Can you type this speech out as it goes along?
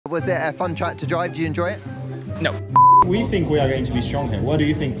Was it a fun track to drive? Did you enjoy it? No. We think we are going to be strong here. What do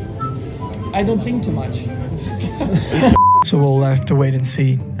you think? I don't think too much. So we'll have to wait and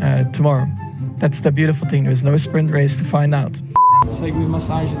see tomorrow. That's the beautiful thing. There's no sprint race to find out. It's like we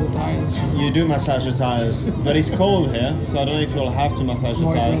massage the tires. You do massage the tires, but it's cold here, so I don't know if you'll have to massage the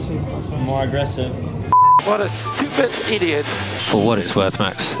tires. More aggressive. What a stupid idiot. For what it's worth,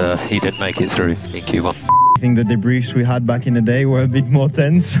 Max, he didn't make it through in Q1. I think the debriefs we had back in the day were a bit more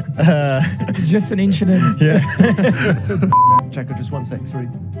tense. It's just an incident. Yeah. Checo, just 1 sec, sorry.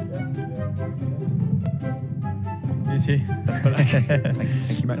 You see? That's better.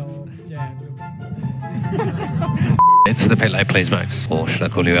 Thank you, Max. So, yeah. Into the pit lane, please, Max. Or should I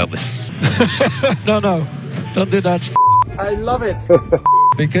call you Elvis? No, don't do that. I love it.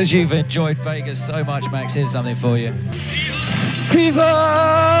 Because you've enjoyed Vegas so much, Max, here's something for you.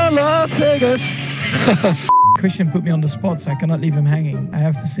 Viva Las Vegas. Christian put me on the spot, so I cannot leave him hanging. I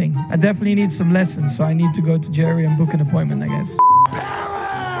have to sing. I definitely need some lessons, so I need to go to Jerry and book an appointment, I guess.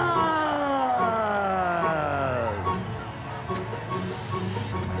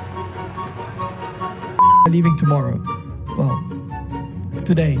 Leaving tomorrow. Well,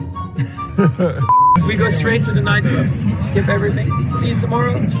 today. We go straight to the nightclub. Skip everything. See you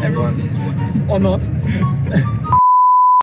tomorrow, everyone. Or not.